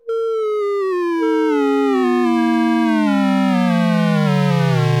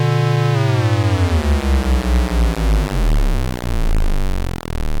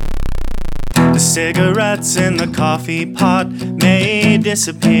Cigarettes in the coffee pot may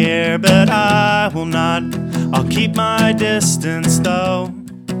disappear, but I will not. I'll keep my distance though.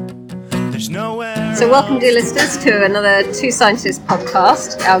 There's nowhere. So welcome, dear listeners, to another Two Scientists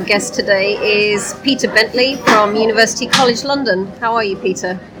podcast. Our guest today is Peter Bentley from University College London. How are you,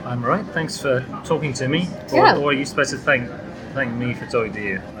 Peter? I'm right. Thanks for talking to me. Or are you supposed to thank me for talking to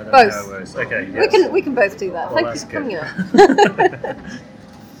you? I don't Both. know how it works. Okay. Yes. We can both do that. Well, Thank you for coming good. out.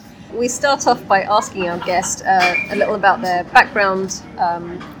 We start off by asking our guest a little about their background,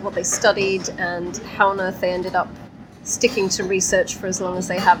 what they studied, and how on earth they ended up sticking to research for as long as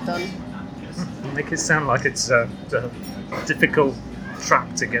they have done. Make it sound like it's a difficult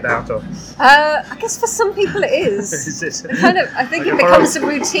trap to get out of. I guess for some people it is. Is it I think like it becomes a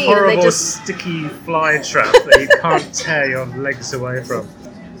routine. Horrible, And they just. sticky fly trap that you can't tear your legs away from.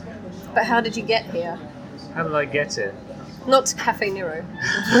 But how did you get here? How did I get here? Not to Cafe Nero.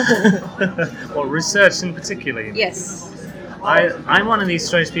 Well, research in particular. Yes. I'm one of these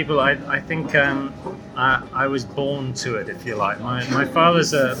strange people. I think I was born to it, if you like. My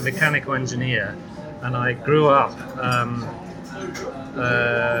father's a mechanical engineer, and I grew up kind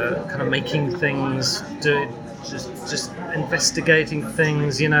of making things, just investigating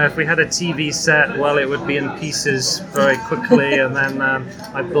things. You know, if we had a TV set, well, it would be in pieces very quickly, and then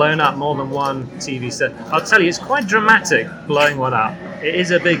I've blown up more than one TV set. I'll tell you, it's quite dramatic blowing one up. It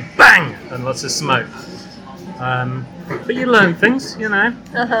is a big bang and lots of smoke. But you learn things, you know.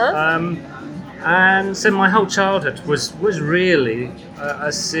 Uh-huh. And so my whole childhood was really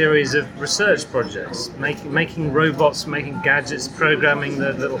a series of research projects, making robots, making gadgets, programming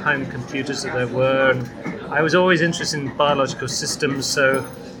the little home computers that there were. And I was always interested in biological systems,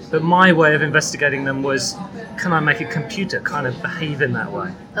 but my way of investigating them was, can I make a computer kind of behave in that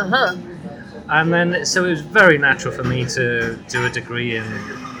way? Uh-huh. And then, so it was very natural for me to do a degree in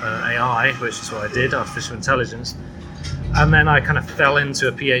AI, which is what I did, artificial intelligence. And then I kind of fell into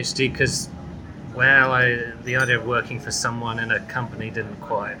a PhD because, well, the idea of working for someone in a company didn't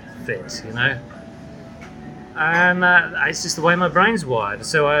quite fit, you know? And it's just the way my brain's wired.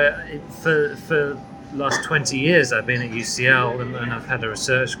 So for the last 20 years, I've been at UCL and I've had a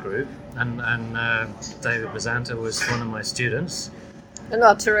research group, and David Bazanta was one of my students. And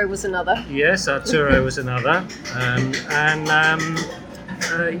Arturo was another. Yes, Arturo was another.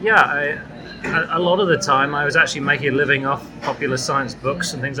 A lot of the time I was actually making a living off popular science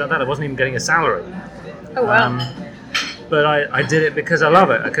books and things like that. I wasn't even getting a salary. Oh, wow. But I did it because I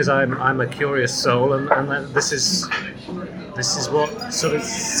love it, because I'm a curious soul, and this is what sort of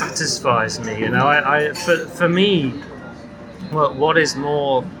satisfies me. You know, for me, well, what is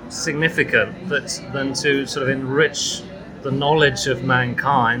more significant than to sort of enrich the knowledge of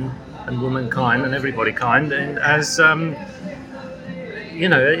mankind and womankind and everybody kind, and as you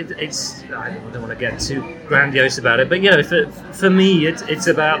know, it's, I don't want to get too grandiose about it, but you know, for me, it's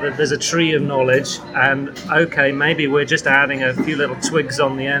about that there's a tree of knowledge, and okay, maybe we're just adding a few little twigs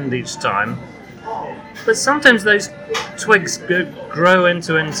on the end each time, but sometimes those twigs grow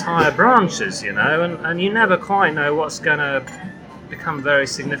into entire branches, you know, and you never quite know what's going to become very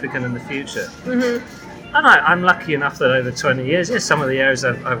significant in the future. Mm-hmm. And I'm lucky enough that over 20 years, yes, some of the areas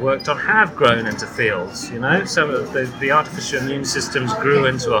I've worked on have grown into fields, you know. Some of the artificial immune systems grew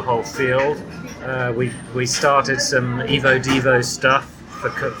into a whole field. We started some Evo-Devo stuff for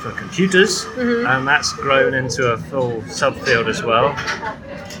computers, mm-hmm. and that's grown into a full subfield as well.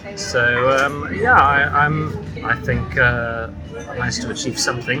 So, I think I managed to achieve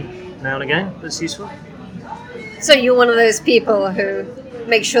something now and again that's useful. So you're one of those people who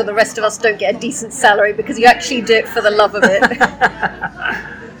make sure the rest of us don't get a decent salary because you actually do it for the love of it.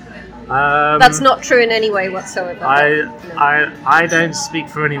 That's not true in any way whatsoever. I don't speak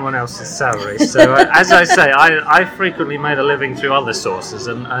for anyone else's salary. So as I say, I frequently made a living through other sources,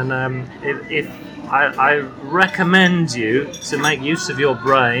 and if I recommend you to make use of your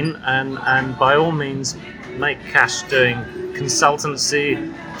brain and by all means make cash doing consultancy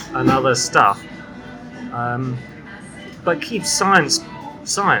and other stuff. But keep science,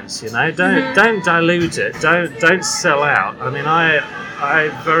 you know. Don't dilute it. Don't sell out. I mean, I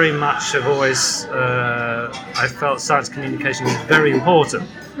very much have always I felt science communication is very important,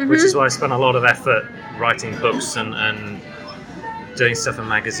 mm-hmm. which is why I spent a lot of effort writing books and doing stuff in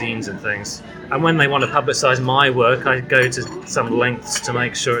magazines and things. And when they want to publicise my work, I go to some lengths to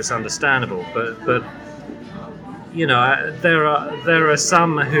make sure it's understandable. But you know, there are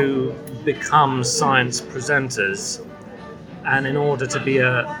some who become science presenters, and in order to be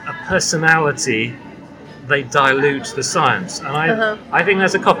a personality, they dilute the science. And I think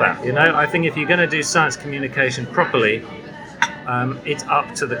that's a cop-out, you know. I think if you're going to do science communication properly, it's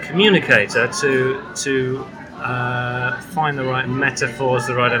up to the communicator to find the right metaphors,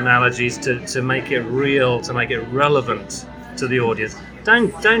 the right analogies to make it real, to make it relevant to the audience.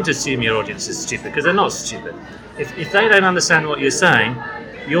 Don't assume your audience is stupid, because they're not stupid. If they don't understand what you're saying,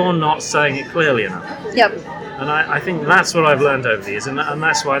 you're not saying it clearly enough. Yep. And I think that's what I've learned over the years, and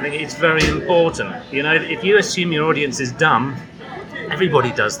that's why I think it's very important. You know, if you assume your audience is dumb,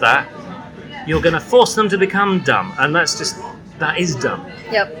 everybody does that, you're going to force them to become dumb, and that is dumb.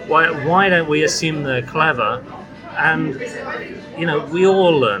 Yep. Why don't we assume they're clever? And you know, we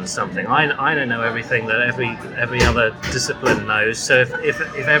all learn something. I don't know everything that every other discipline knows. So if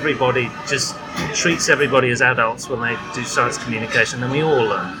everybody just treats everybody as adults when they do science communication, then we all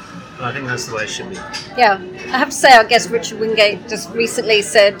learn. And I think that's the way it should be. Yeah, I have to say, our guest Richard Wingate just recently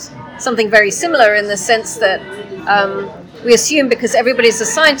said something very similar, in the sense that we assume because everybody's a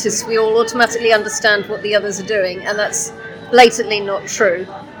scientist, we all automatically understand what the others are doing, and that's blatantly not true.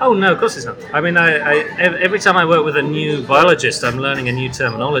 Oh no, of course it's not. I mean, every time I work with a new biologist, I'm learning a new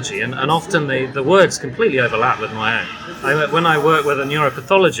terminology, and often the words completely overlap with my own. When I work with a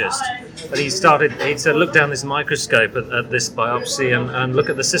neuropathologist, he'd said, look down this microscope at this biopsy and look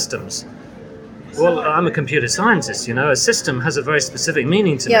at the systems. Well, I'm a computer scientist, you know. A system has a very specific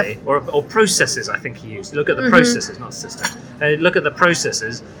meaning to me, or processes, I think he used. Look at the processes, not systems. Look at the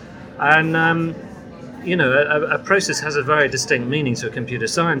processes, and you know, a process has a very distinct meaning to a computer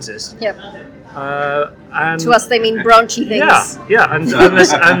scientist. Yep. And to us, they mean branchy things. Yeah, and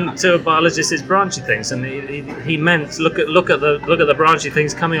to a biologist, it's branchy things, and he meant look at the branchy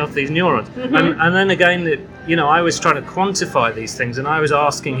things coming off these neurons. Mm-hmm. And then again, you know, I was trying to quantify these things, and I was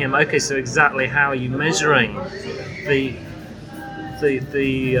asking him, okay, so exactly how are you measuring the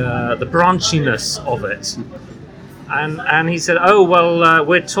branchiness of it? And he said, oh, well,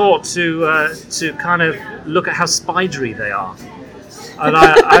 we're taught to kind of look at how spidery they are. And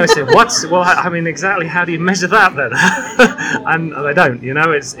I said, what? Well, I mean, exactly how do you measure that then? And I don't, you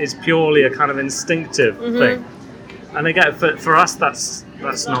know, it's purely a kind of instinctive thing. And again, for us, that's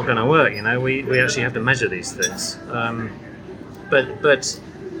not going to work, you know, we actually have to measure these things. But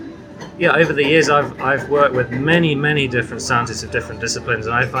yeah, over the years I've worked with many different scientists of different disciplines,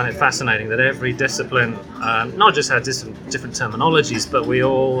 and I find it fascinating that every discipline not just has different terminologies, but we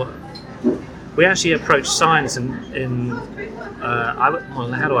actually approach science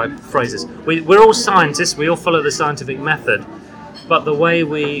how do I phrase this? We're all scientists, we all follow the scientific method, but the way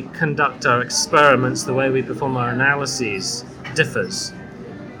we conduct our experiments, the way we perform our analyses differs.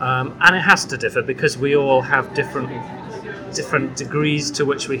 And it has to differ because we all have different degrees to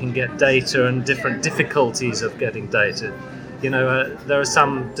which we can get data and different difficulties of getting data. You know, there are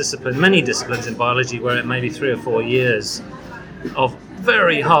many disciplines in biology where it may be 3 or 4 years of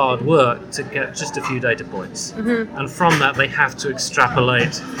very hard work to get just a few data points. Mm-hmm. And from that they have to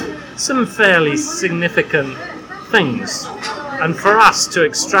extrapolate some fairly significant things. And for us to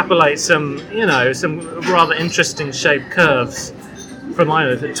extrapolate some rather interesting shaped curves from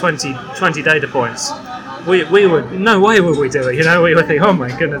 20 data points, we would, no way would we do it, you know. We would think, oh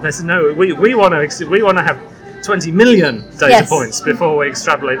my goodness, there's no, we want to have 20 million data points before we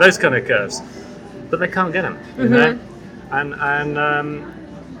extrapolate those kind of curves, but they can't get them, you know. And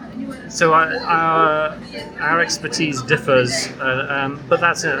so our expertise differs, but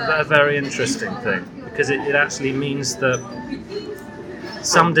that's a very interesting thing, because it actually means that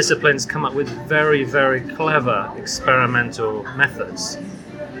some disciplines come up with very, very clever experimental methods,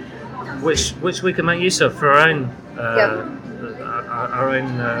 which we can make use of for our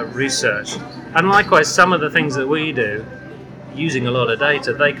own research. And likewise, some of the things that we do, using a lot of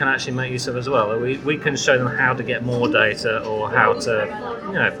data, they can actually make use of as well. We can show them how to get more data, or how to,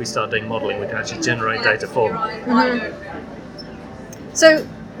 you know, if we start doing modelling, we can actually generate data for them. Mm-hmm. So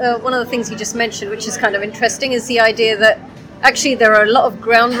one of the things you just mentioned, which is kind of interesting, is the idea that actually there are a lot of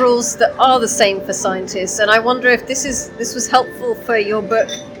ground rules that are the same for scientists. And I wonder if this was helpful for your book.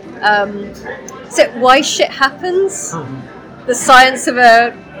 So Why Shit Happens? The science of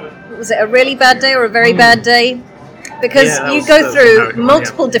a really bad day or a very bad day? Because you go through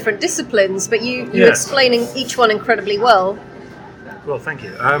multiple different disciplines, but you're explaining each one incredibly well. Well, thank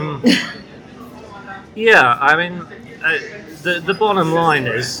you. Yeah, I mean, the bottom line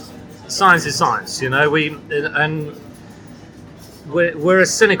is science is science. You know, we're a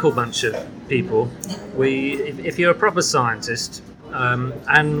cynical bunch of people. If you're a proper scientist,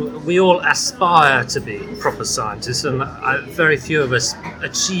 and we all aspire to be proper scientists, and very few of us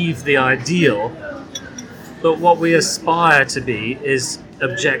achieve the ideal. But what we aspire to be is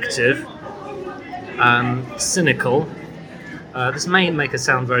objective, cynical, This may make us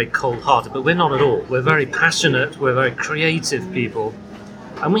sound very cold-hearted, but we're not at all. We're very passionate, we're very creative people.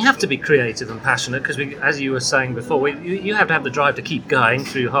 And we have to be creative and passionate because, as you were saying before, you have to have the drive to keep going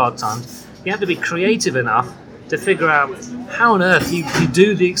through hard times. You have to be creative enough to figure out how on earth you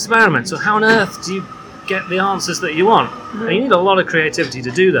do the experiments, or how on earth do you get the answers that you want. And you need a lot of creativity to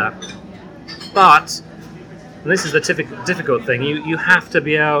do that. But, and this is the difficult thing, you have to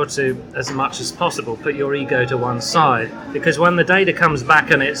be able to, as much as possible, put your ego to one side. Because when the data comes back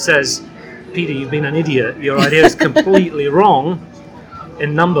and it says, Peter, you've been an idiot, your idea is completely wrong,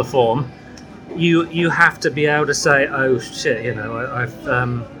 in number form, you have to be able to say, oh shit, I've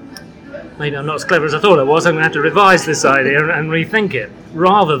maybe I'm not as clever as I thought I was, I'm going to have to revise this idea and rethink it,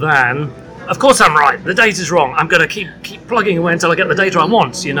 rather than, of course I'm right, the data's wrong, I'm going to keep plugging away until I get the data I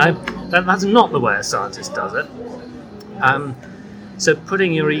want, That's not the way a scientist does it. So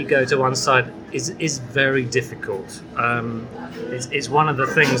putting your ego to one side is very difficult. It's one of the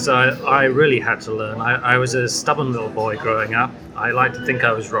things I really had to learn. I was a stubborn little boy growing up. I like to think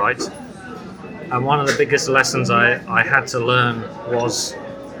I was right. And one of the biggest lessons I had to learn was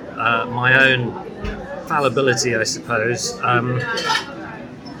my own fallibility, I suppose.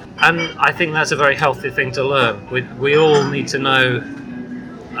 And I think that's a very healthy thing to learn. We all need to know.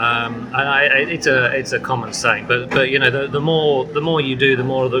 It's a common saying, but the more you do, the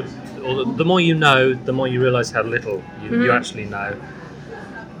more you know, the more you realise how little you actually know.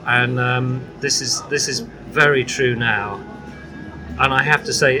 And this is very true now. And I have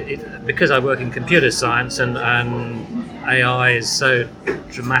to say, because I work in computer science and AI is so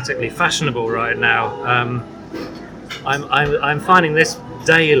dramatically fashionable right now, I'm finding this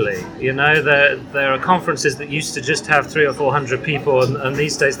daily. There are conferences that used to just have 300 or 400 people, and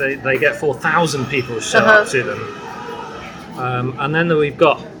these days they get 4,000 people show up to them. And then we've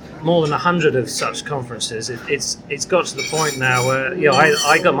got more than 100 of such conferences. It's got to the point now where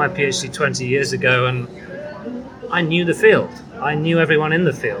I got my PhD 20 years ago, and I knew the field. I knew everyone in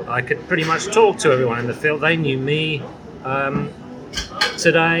the field. I could pretty much talk to everyone in the field. They knew me.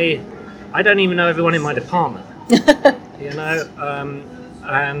 Today, I don't even know everyone in my department.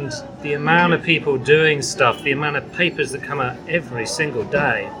 And the amount of people doing stuff, the amount of papers that come out every single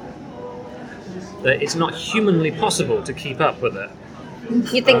day, that it's not humanly possible to keep up with it.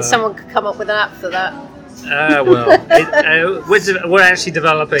 You think someone could come up with an app for that? We're actually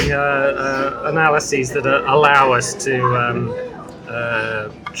developing analyses that allow us to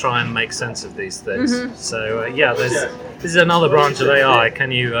try and make sense of these things. So this is another branch of AI.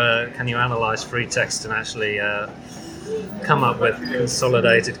 Can you analyze free text and actually come up with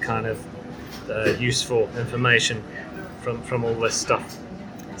consolidated kind of useful information from all this stuff?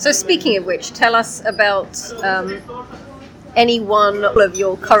 So speaking of which, tell us about any one of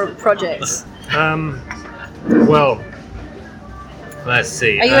your current projects. Well, let's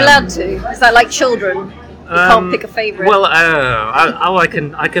see. Are you allowed to? Is that like children? You can't pick a favourite. Well, I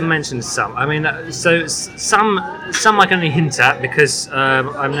can mention some. I mean, so some I can only hint at because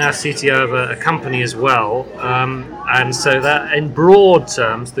I'm now CTO of a company as well, and so that in broad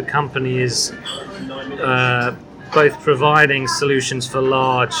terms, the company is both providing solutions for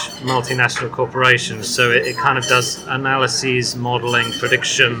large multinational corporations. So it kind of does analyses, modelling,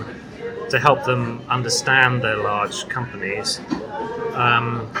 prediction to help them understand their large companies.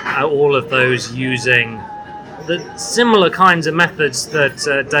 All of those using the similar kinds of methods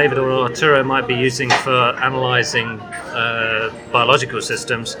that David or Arturo might be using for analysing biological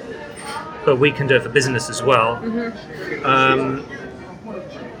systems, but we can do it for business as well.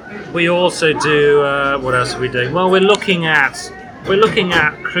 We also do what else are we doing? Well, we're looking at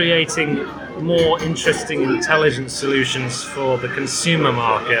creating more interesting intelligent solutions for the consumer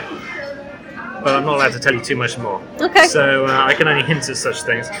market, but I'm not allowed to tell you too much more. Okay. So I can only hint at such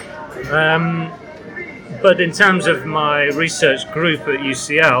things. But in terms of my research group at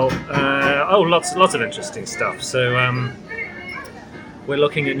UCL, lots of interesting stuff. So we're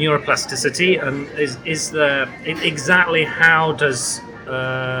looking at neuroplasticity, and is there exactly how does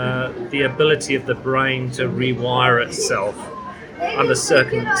the ability of the brain to rewire itself under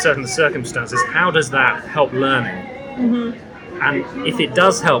certain circumstances, how does that help learning? And if it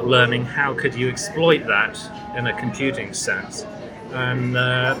does help learning, how could you exploit that in a computing sense? And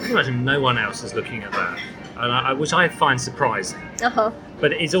pretty much no one else is looking at that, and which I find surprising.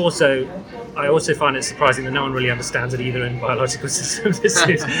 But I also find it surprising that no one really understands it either in biological systems.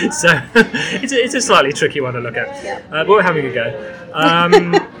 So it's a slightly tricky one to look at. But we're having a go.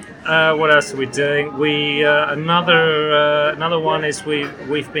 What else are we doing? Another one is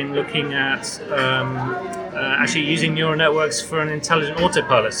we've been looking at actually using neural networks for an intelligent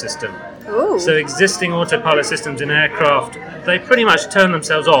autopilot system. Ooh. So existing autopilot systems in aircraft, they pretty much turn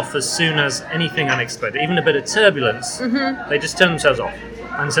themselves off as soon as anything unexpected, even a bit of turbulence, they just turn themselves off.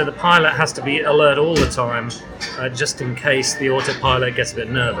 And so the pilot has to be alert all the time, just in case the autopilot gets a bit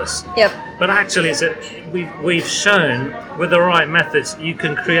nervous. Yep. But actually, we've shown with the right methods, you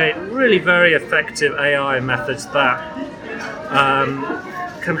can create really very effective AI methods that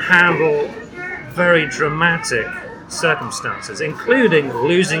can handle very dramatic circumstances, including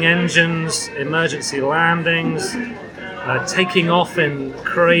losing engines, emergency landings, taking off in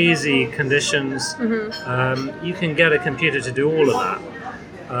crazy conditions. You can get a computer to do all of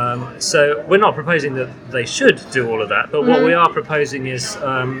that. So we're not proposing that they should do all of that, but what we are proposing is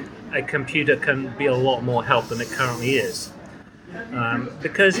a computer can be a lot more help than it currently is.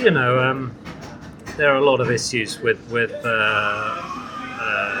 Because, there are a lot of issues with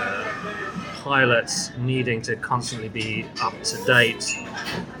pilots needing to constantly be up to date.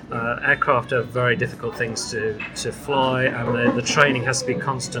 Aircraft are very difficult things to fly, and the training has to be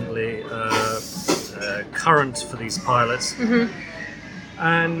constantly current for these pilots.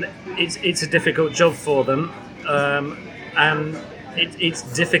 And it's a difficult job for them, and it's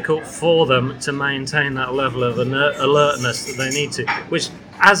difficult for them to maintain that level of alertness that they need to, which,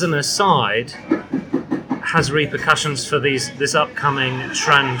 as an aside, has repercussions for this upcoming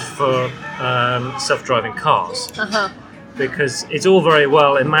trend for self-driving cars. Because it's all very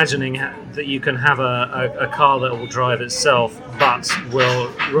well imagining that you can have a car that will drive itself, but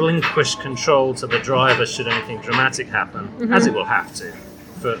will relinquish control to the driver should anything dramatic happen, as it will have to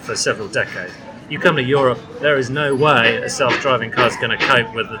for several decades. You come to Europe, there is no way a self-driving car is going to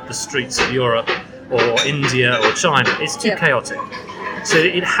cope with the streets of Europe or India or China. It's too chaotic. So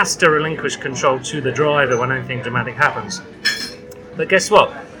it has to relinquish control to the driver when anything dramatic happens. But guess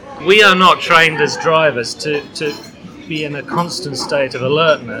what? We are not trained as drivers to be in a constant state of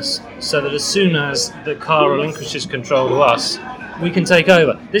alertness, so that as soon as the car relinquishes control to us, we can take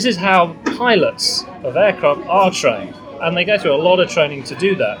over. This is how pilots of aircraft are trained, and they go through a lot of training to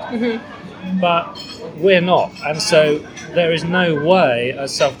do that. But we're not, and so there is no way a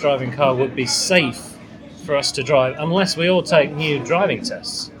self-driving car would be safe for us to drive unless we all take new driving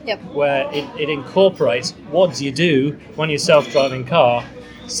tests, where it incorporates what do you do when your self-driving car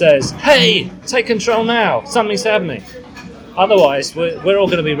says, hey, take control now, something's happening. Otherwise, we're all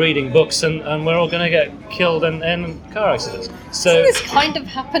going to be reading books and we're all going to get killed in car accidents. So this kind of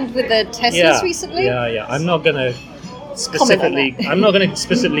happened with the Teslas recently. Yeah. I'm not going to specifically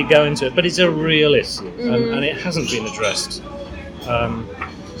go into it, but it's a real issue, and it hasn't been addressed.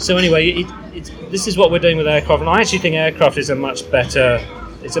 So anyway, this is what we're doing with aircraft, and I actually think aircraft is a much better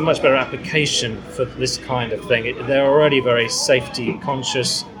application for this kind of thing. They're already very safety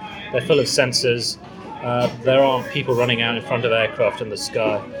conscious. They're full of sensors. There aren't people running out in front of aircraft in the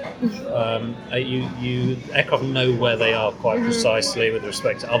sky. Aircraft know where they are quite precisely with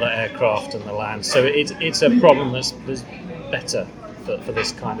respect to other aircraft and the land. So it's a problem that's better for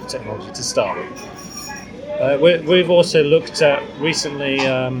this kind of technology to start with. We've also looked at recently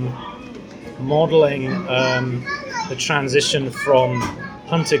modelling the transition from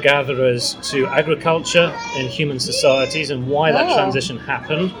hunter-gatherers to agriculture in human societies and why that transition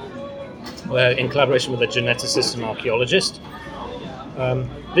happened, in collaboration with a geneticist and archaeologist.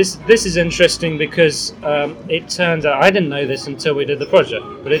 This is interesting because it turns out, I didn't know this until we did the project,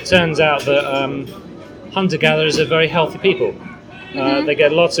 but it turns out that hunter-gatherers are very healthy people. They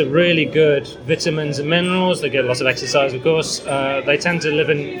get lots of really good vitamins and minerals, they get lots of exercise, of course. They tend to live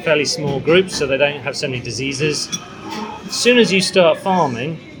in fairly small groups, so they don't have so many diseases. As soon as you start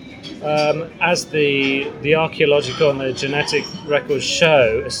farming, as the archaeological and the genetic records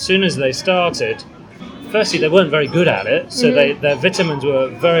show, as soon as they started, firstly they weren't very good at it, so their vitamins were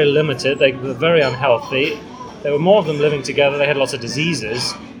very limited, they were very unhealthy, there were more of them living together, they had lots of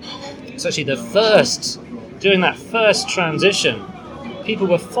diseases. So actually during that first transition, people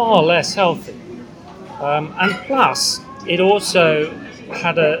were far less healthy. And plus, it also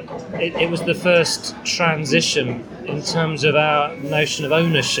it was the first transition in terms of our notion of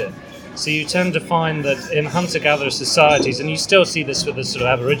ownership. So you tend to find that in hunter-gatherer societies, and you still see this with the sort of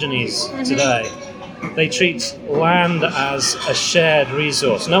Aborigines today, they treat land as a shared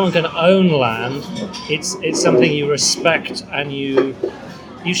resource. No one can own land. It's something you respect and you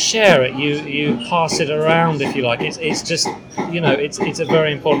share it. You pass it around, if you like. It's just, it's a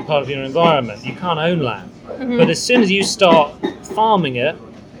very important part of your environment. You can't own land. But as soon as you start farming it,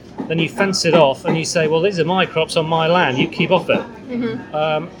 then you fence it off and you say, well, these are my crops on my land, you keep off it.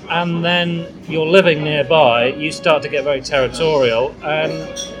 And then you're living nearby, you start to get very territorial, and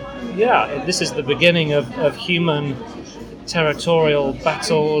this is the beginning of human territorial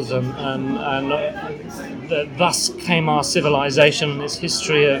battles, and thus came our civilization and its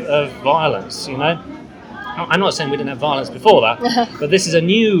history of violence. You know, I'm not saying we didn't have violence before that, but this is a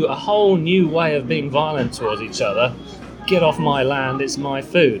whole new way of being violent towards each other. Get off my land, it's my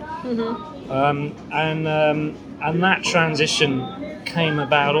food. And that transition came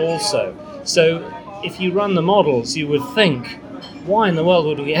about also. So if you run the models, you would think, why in the world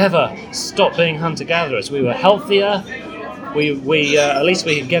would we ever stop being hunter-gatherers? We were healthier. We at least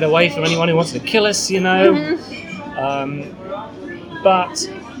we could get away from anyone who wanted to kill us, you know. But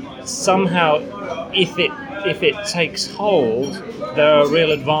somehow, if it takes hold, there are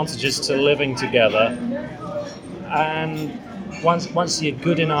real advantages to living together. And once you're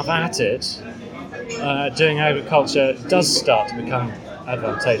good enough at it, doing agriculture does start to become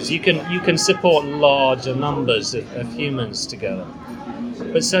advantageous. You can support larger numbers of humans together.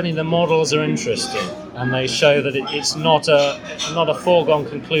 But certainly the models are interesting, and they show that it's not a foregone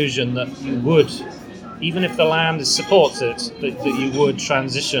conclusion that you would, even if the land supports it, that you would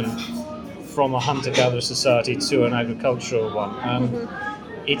transition from a hunter-gatherer society to an agricultural one.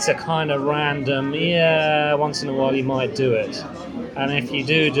 It's a kind of random, once in a while you might do it. And if you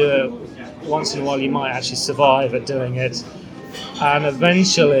do it, once in a while you might actually survive at doing it. And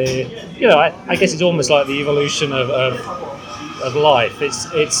eventually, you know, I guess it's almost like the evolution of life.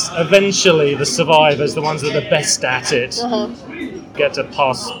 It's eventually the survivors, the ones that are best at it, get to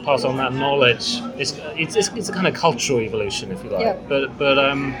pass on that knowledge. It's a kind of cultural evolution, if you like.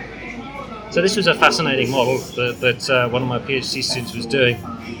 Yeah. So this was a fascinating model that one of my PhD students was doing.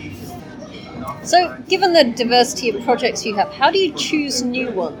 So, given the diversity of projects you have, how do you choose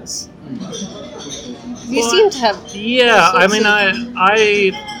new ones? You seem to have... Yeah, I mean,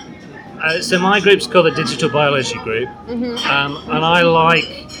 so my group's called the Digital Biology Group, and I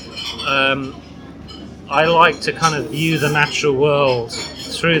like to kind of view the natural world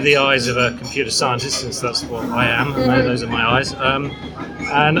through the eyes of a computer scientist, since that's what I am, and those are my eyes.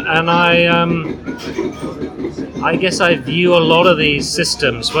 I guess I view a lot of these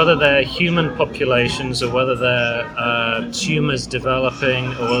systems, whether they're human populations or whether they're tumors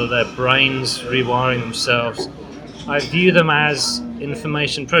developing or whether they're brains rewiring themselves, I view them as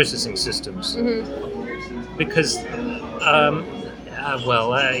information processing systems. Because, I'll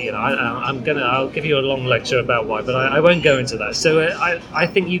give you a long lecture about why, but I won't go into that. So I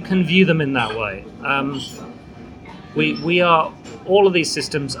think you can view them in that way. All of these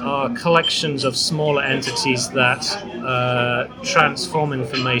systems are collections of smaller entities that transform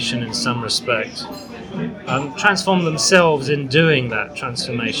information in some respect, transform themselves in doing that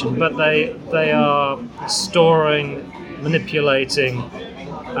transformation, but they are storing, manipulating,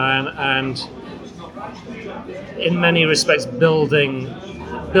 and in many respects building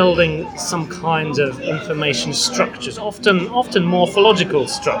some kind of information structures, often morphological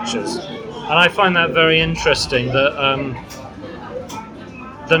structures. And I find that very interesting, that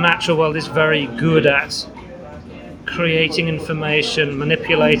the natural world is very good at creating information,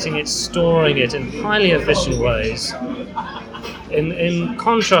 manipulating it, storing it in highly efficient ways. In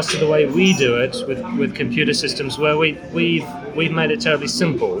contrast to the way we do it with computer systems, where we've made it terribly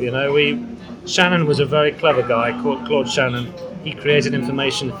simple. You know, Shannon was a very clever guy called Claude Shannon. He created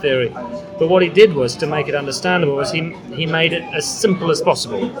information theory, but what he did was, to make it understandable, was he made it as simple as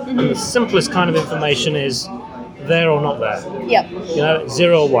possible. And the simplest kind of information is there or not there. Yep. You know,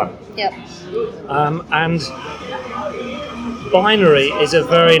 0 or 1. Yep. And binary is a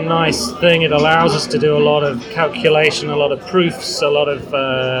very nice thing. It allows us to do a lot of calculation, a lot of proofs, a lot of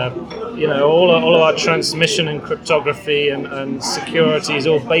all of our transmission and cryptography and security is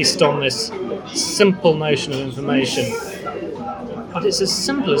all based on this simple notion of information. But it's as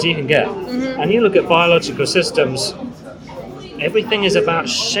simple as you can get. And you look at biological systems, everything is about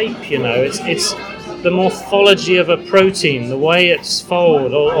shape, you know. It's the morphology of a protein, the way it's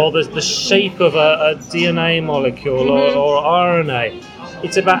folded, or the shape of a DNA molecule or RNA.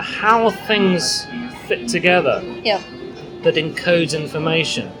 It's about how things fit together that encodes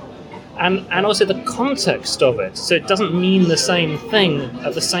information. And also the context of it, so it doesn't mean the same thing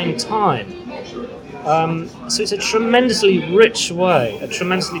at the same time. So it's a tremendously rich way, a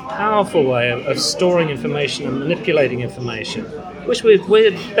tremendously powerful way of storing information and manipulating information, which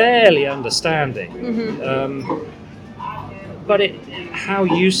we're barely understanding. But how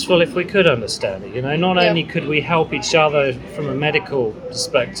useful if we could understand it? You know, not only could we help each other from a medical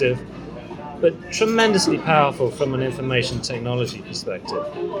perspective, but tremendously powerful from an information technology perspective.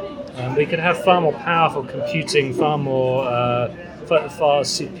 We could have far more powerful computing, far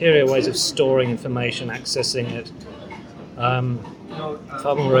superior ways of storing information, accessing it,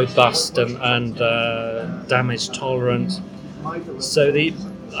 far more robust and damage tolerant. So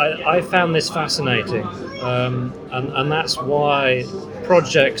I found this fascinating, and that's why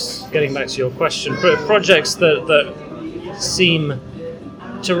projects, getting back to your question, projects that seem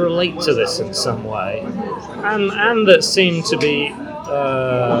to relate to this in some way, and that seem to be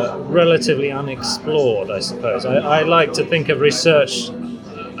relatively unexplored, I suppose. I like to think of research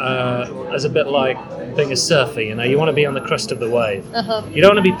as a bit like being a surfer. You want to be on the crest of the wave. You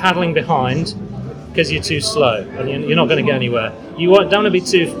don't want to be paddling behind because you're too slow and you're not going to get anywhere. You don't want to be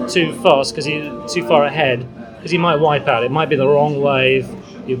too fast because you're too far ahead, because you might wipe out. It might be the wrong wave.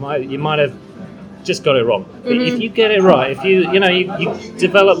 You might have just got it wrong. But if you get it right, if you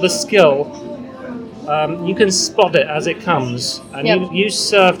develop the skill, you can spot it as it comes, and you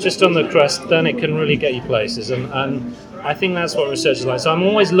surf just on the crest, then it can really get you places. And I think that's what research is like. So I'm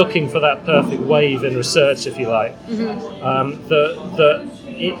always looking for that perfect wave in research, if you like.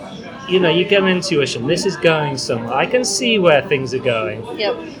 You get an intuition. This is going somewhere. I can see where things are going.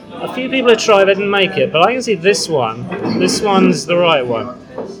 Yep. A few people have tried, they didn't make it, but I can see this one. This one's the right one.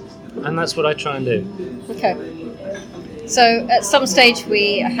 And that's what I try and do. Okay. So at some stage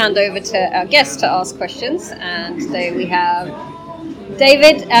we hand over to our guests to ask questions, and today we have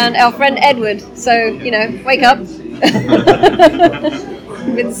David and our friend Edward. So, wake up.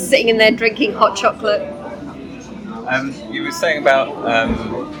 Been sitting in there drinking hot chocolate. You were saying about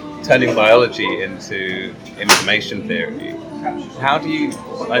turning biology into information theory. How do you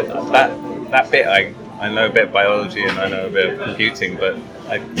that bit? I know a bit of biology and I know a bit of computing, but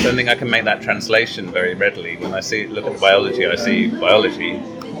I don't think I can make that translation very readily. When I look at biology, I see biology.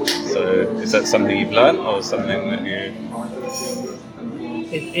 So is that something you've learned, or something that you?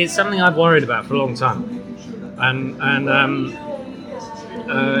 It's something I've worried about for a long time, and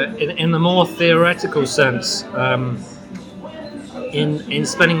in the more theoretical sense. In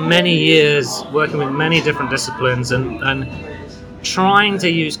spending many years working with many different disciplines and trying to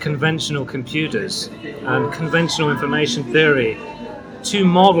use conventional computers and conventional information theory to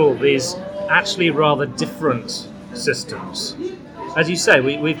model these actually rather different systems. As you say,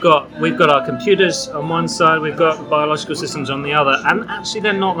 we've got our computers on one side, we've got biological systems on the other, and actually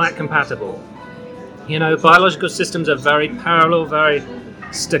they're not that compatible. Biological systems are very parallel, very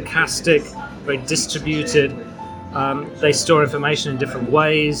stochastic, very distributed. They store information in different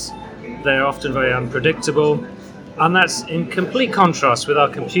ways. They're often very unpredictable. And that's in complete contrast with our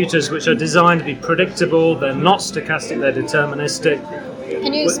computers, which are designed to be predictable. They're not stochastic, they're deterministic.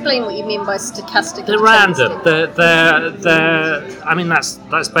 Can you explain what you mean by stochastic? They're random.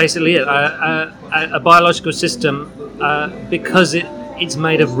 That's basically it. A biological system, because it's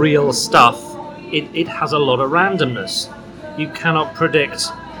made of real stuff, it has a lot of randomness. You cannot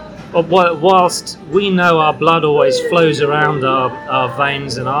predict. Whilst we know our blood always flows around our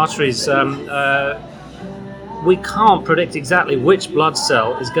veins and arteries, we can't predict exactly which blood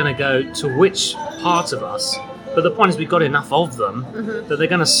cell is going to go to which part of us. But the point is we've got enough of them that they're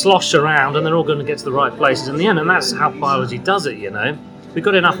going to slosh around and they're all going to get to the right places in the end. And that's how biology does it, We've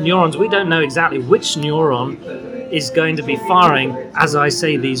got enough neurons. We don't know exactly which neuron is going to be firing as I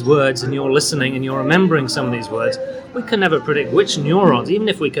say these words and you're listening and you're remembering some of these words. We can never predict which neurons, even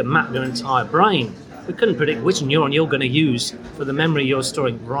if we could map your entire brain, we couldn't predict which neuron you're going to use for the memory you're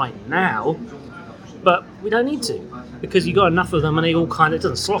storing right now. But we don't need to, because you've got enough of them and it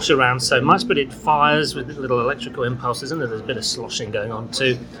doesn't slosh around so much, but it fires with little electrical impulses, and there's a bit of sloshing going on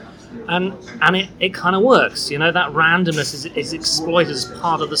too. And it kind of works, that randomness is exploited as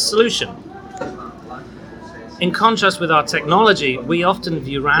part of the solution. In contrast with our technology, we often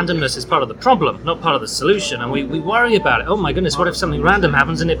view randomness as part of the problem, not part of the solution, and we worry about it. Oh my goodness, what if something random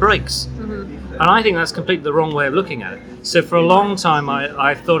happens and it breaks? And I think that's completely the wrong way of looking at it. So for a long time,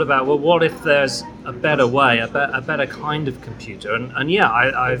 I thought about, well, what if there's a better way, a better kind of computer?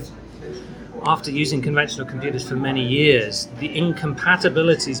 I've after using conventional computers for many years, the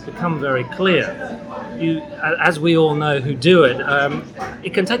incompatibilities become very clear. As we all know who do it,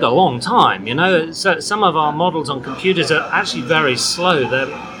 it can take a long time, So some of our models on computers are actually very slow. They're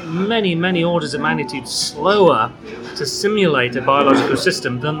many, many orders of magnitude slower to simulate a biological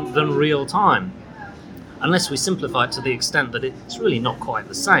system than real time. Unless we simplify it to the extent that it's really not quite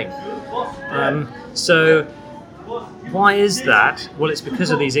the same. So why is that? Well, it's because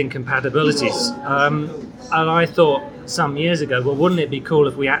of these incompatibilities. And I thought some years ago, well, wouldn't it be cool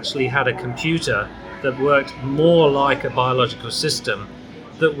if we actually had a computer that worked more like a biological system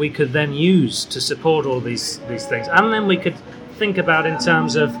that we could then use to support all these things? And then we could think about in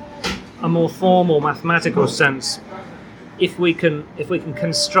terms of a more formal mathematical sense, if we can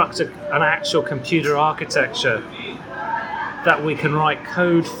construct an actual computer architecture that we can write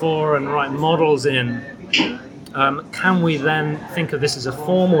code for and write models in, can we then think of this as a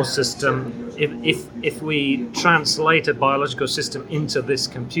formal system? If we translate a biological system into this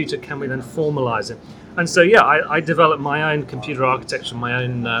computer, can we then formalize it? And so, yeah, I developed my own computer architecture, my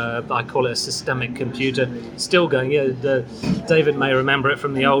own, I call it a systemic computer, still going. Yeah, David may remember it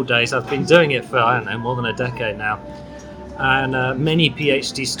from the old days. I've been doing it for, I don't know, more than a decade now. And many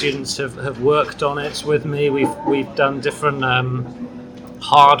PhD students have worked on it with me. We've done different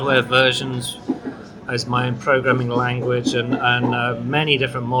hardware versions as my own programming language, and many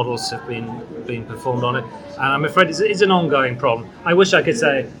different models have been performed on it. And I'm afraid it's an ongoing problem. I wish I could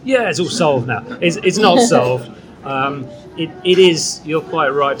say, yeah, it's all solved now. It's not solved. It is. You're quite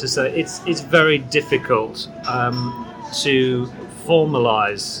right to say it's very difficult to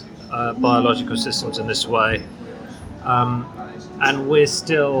formalize biological systems in this way, and we're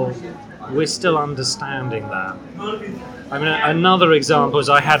still understanding that. I mean, another example is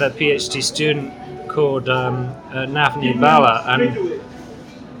I had a PhD student called Navneet Bala, and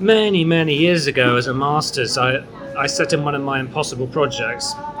many years ago as a master's I set in one of my impossible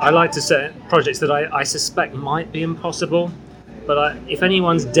projects. I like to set projects that I suspect might be impossible, but if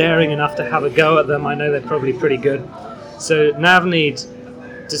anyone's daring enough to have a go at them, I know they're probably pretty good. So Navneet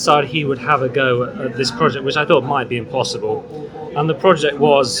decided he would have a go at this project, which I thought might be impossible. And the project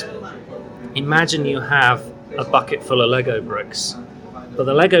was, imagine you have a bucket full of Lego bricks, but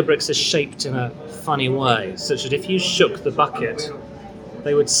the Lego bricks are shaped in a funny way, such that if you shook the bucket,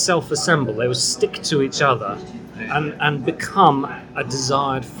 they would self-assemble, they would stick to each other and become a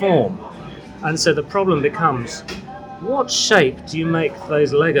desired form. And so the problem becomes, what shape do you make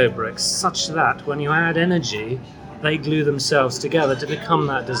those Lego bricks such that when you add energy, they glue themselves together to become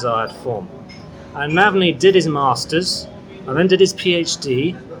that desired form? And Navneet did his master's and then did his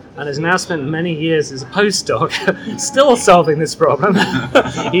PhD, and has now spent many years as a postdoc still solving this problem.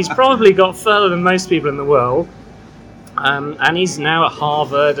 He's probably got further than most people in the world, and he's now at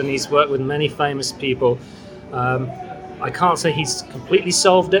Harvard, and he's worked with many famous people. I can't say he's completely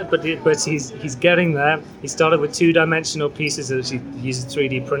solved it, but he's getting there. He started with two-dimensional pieces that he uses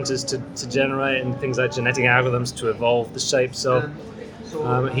 3D printers to generate, and things like genetic algorithms to evolve the shapes of.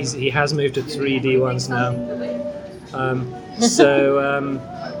 He has moved to 3D ones now.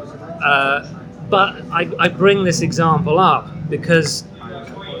 But I bring this example up because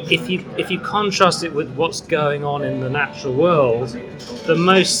if you contrast it with what's going on in the natural world, the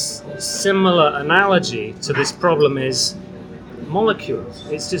most similar analogy to this problem is molecules.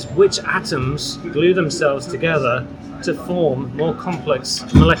 It's just which atoms glue themselves together to form more complex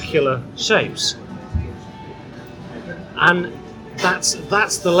molecular shapes. And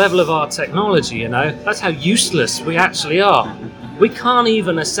that's the level of our technology, you know. That's how useless we actually are. We can't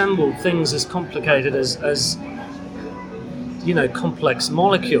even assemble things as complicated as you know, complex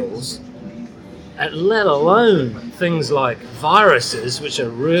molecules, let alone things like viruses, which are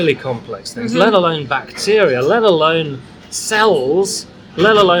really complex things, let alone bacteria, let alone cells,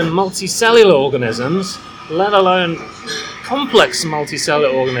 let alone multicellular organisms, let alone complex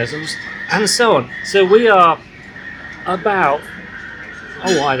multicellular organisms, and so on. So we are about,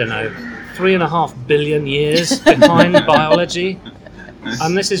 I don't know, 3.5 billion years behind biology.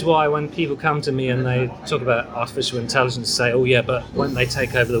 And this is why when people come to me and they talk about artificial intelligence, say, oh yeah, but when they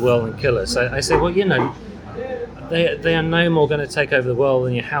take over the world and kill us, I say, well, you know, they are no more going to take over the world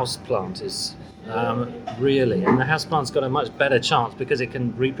than your houseplant is, really. And the houseplant's got a much better chance because it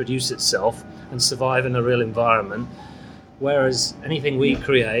can reproduce itself and survive in a real environment. Whereas anything we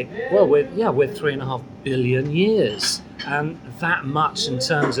create, well, we're 3.5 billion years. And that much in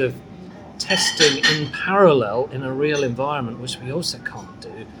terms of testing in parallel in a real environment, which we also can't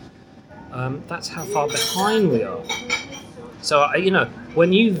do. That's how far behind we are. So, you know,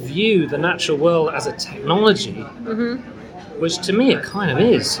 when you view the natural world as a technology, which to me it kind of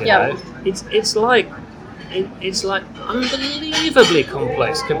is, you know, it's like unbelievably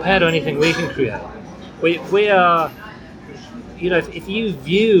complex compared to anything we can create. We are, you know, if you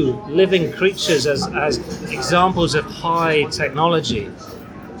view living creatures as examples of high technology,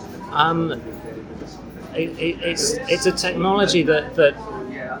 it's a technology that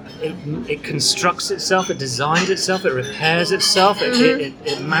it constructs itself, it designs itself, it repairs itself,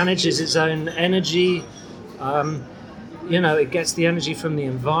 it manages its own energy. You know, it gets the energy from the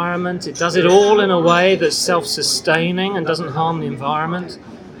environment. It does it all in a way that's self-sustaining and doesn't harm the environment.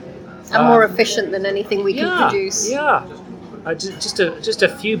 And more efficient than anything we can produce. Yeah, just a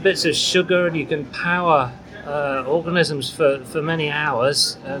few bits of sugar, and you can power organisms for many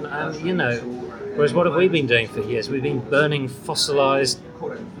hours, and you know, whereas what have we been doing for years? We've been burning fossilized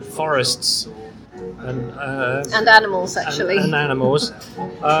forests and animals, actually, and animals.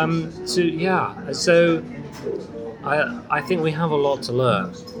 So I think we have a lot to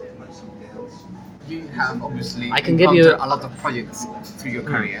learn. You have obviously I can give you a lot of projects through your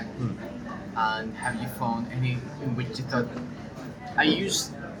career, and have you found any in which you thought, I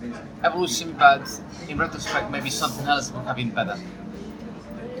used evolution, but in retrospect maybe something else would have been better?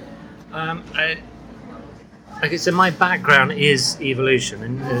 Like I said, my background is evolution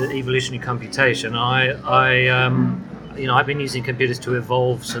and evolutionary computation. I've been using computers to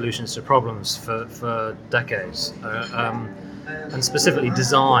evolve solutions to problems for decades, and specifically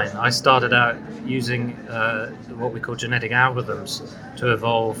design. I started out using what we call genetic algorithms to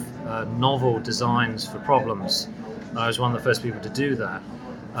evolve novel designs for problems. I was one of the first people to do that.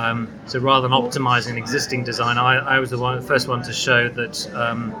 So rather than optimizing an existing design, I was the first one to show that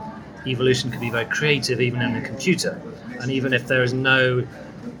evolution can be very creative even in a computer, and even if there is no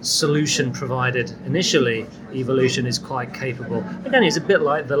solution provided initially, evolution is quite capable. Again, it's a bit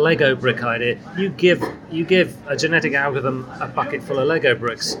like the Lego brick idea. You give a genetic algorithm a bucket full of Lego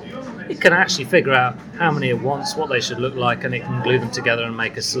bricks, it can actually figure out how many it wants, what they should look like, and it can glue them together and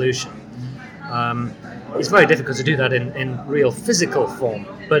make a solution. It's very difficult to do that in real physical form,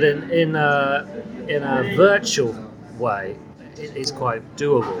 but in a virtual way, it's quite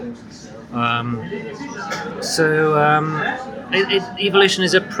doable. Evolution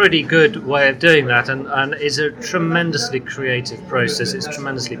is a pretty good way of doing that, and is a tremendously creative process. It's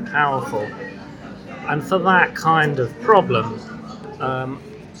tremendously powerful, and for that kind of problem,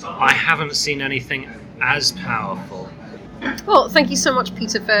 I haven't seen anything as powerful. Well, thank you so much,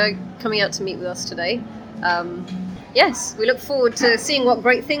 Peter, for coming out to meet with us today. Yes, we look forward to seeing what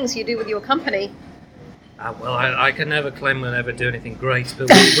great things you do with your company. Well, I can never claim we'll ever do anything great,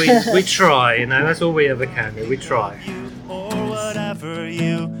 but we try, that's all we ever can do, we try. Or whatever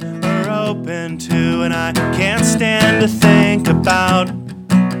you are open to, and I can't stand to think about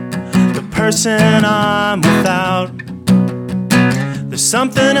the person I'm without. There's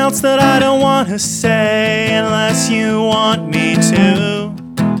something else that I don't want to say unless you want me to.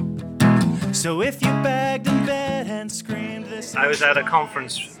 So if you begged in bed and screamed this... I was at a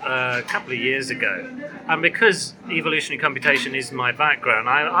conference a couple of years ago, and because evolutionary computation is my background,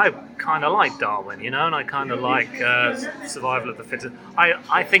 I kind of like Darwin, and I kind of like survival of the fittest.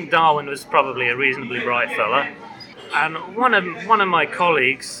 I think Darwin was probably a reasonably bright fella, and one of my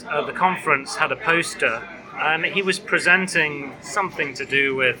colleagues at the conference had a poster, and he was presenting something to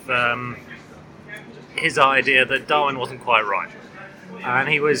do with his idea that Darwin wasn't quite right. And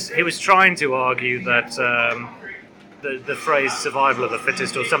he was trying to argue that the phrase "survival of the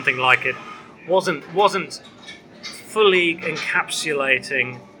fittest" or something like it wasn't fully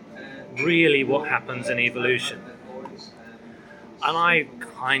encapsulating really what happens in evolution. And I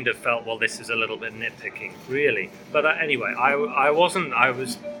kind of felt, well, this is a little bit nitpicking, really. But anyway, I wasn't. I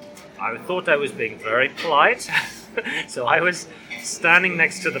thought I was being very polite, so I was standing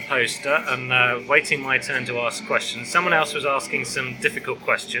next to the poster and waiting my turn to ask questions. Someone else was asking some difficult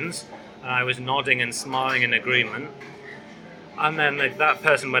questions, and I was nodding and smiling in agreement. And then that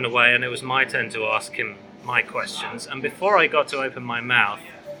person went away, and it was my turn to ask him my questions. And before I got to open my mouth,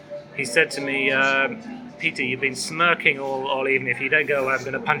 he said to me, "Peter, you've been smirking all evening. If you don't go away, I'm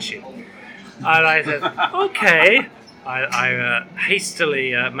going to punch you." And I said, "Okay." I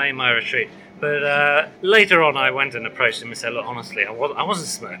hastily made my retreat. But later on, I went and approached him and said, "Look, honestly, I wasn't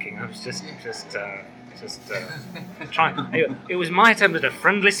smirking. I was just trying." It was my attempt at a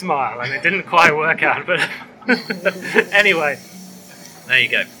friendly smile, and it didn't quite work out. But anyway, there you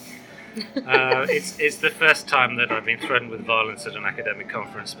go. It's the first time that I've been threatened with violence at an academic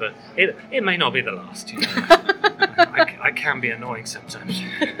conference, but it may not be the last. I can be annoying sometimes.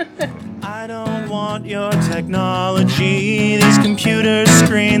 I don't want your technology. These computer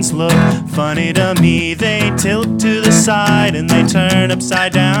screens look funny to me. They tilt to the side and they turn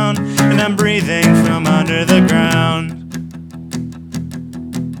upside down, and I'm breathing from under the ground.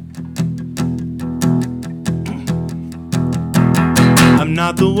 I'm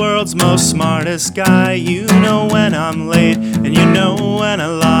not the world's most smartest guy. You know when I'm late, and you know when I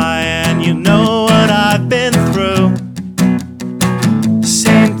lie, and you know what I've been through.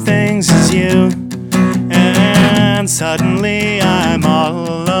 Same things as you, and suddenly I'm all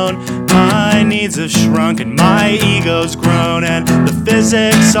alone. My needs have shrunk and my ego's grown, and the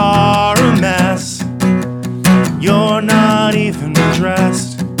physics are a mess. You're not even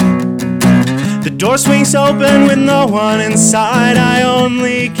dressed. The door swings open with no one inside. I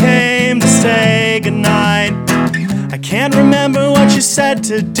only came to say goodnight. I can't remember what you said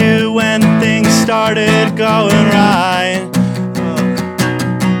to do when things started going right.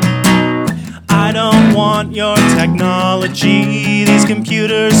 I don't want your technology. These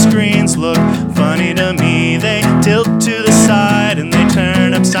computer screens look funny to me. They tilt to the side and they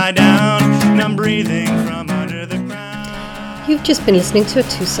turn upside down. And I'm breathing from under the ground. You've just been listening to a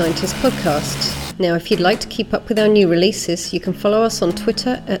Two Scientists podcast. Now, if you'd like to keep up with our new releases, you can follow us on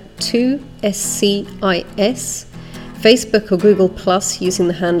Twitter at 2SCIS, Facebook or Google Plus using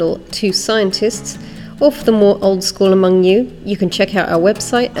the handle 2Scientists, or for the more old school among you, you can check out our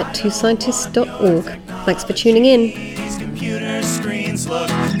website at twoscientists.org. Thanks for tuning in. These computer screens look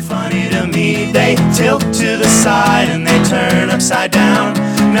funny to me. They tilt to the side and they turn upside down.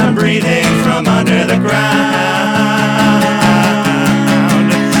 And I'm breathing from under the ground.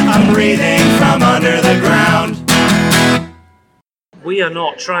 I'm breathing from under the ground. We are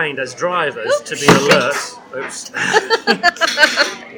not trained as drivers to be alert. Oops.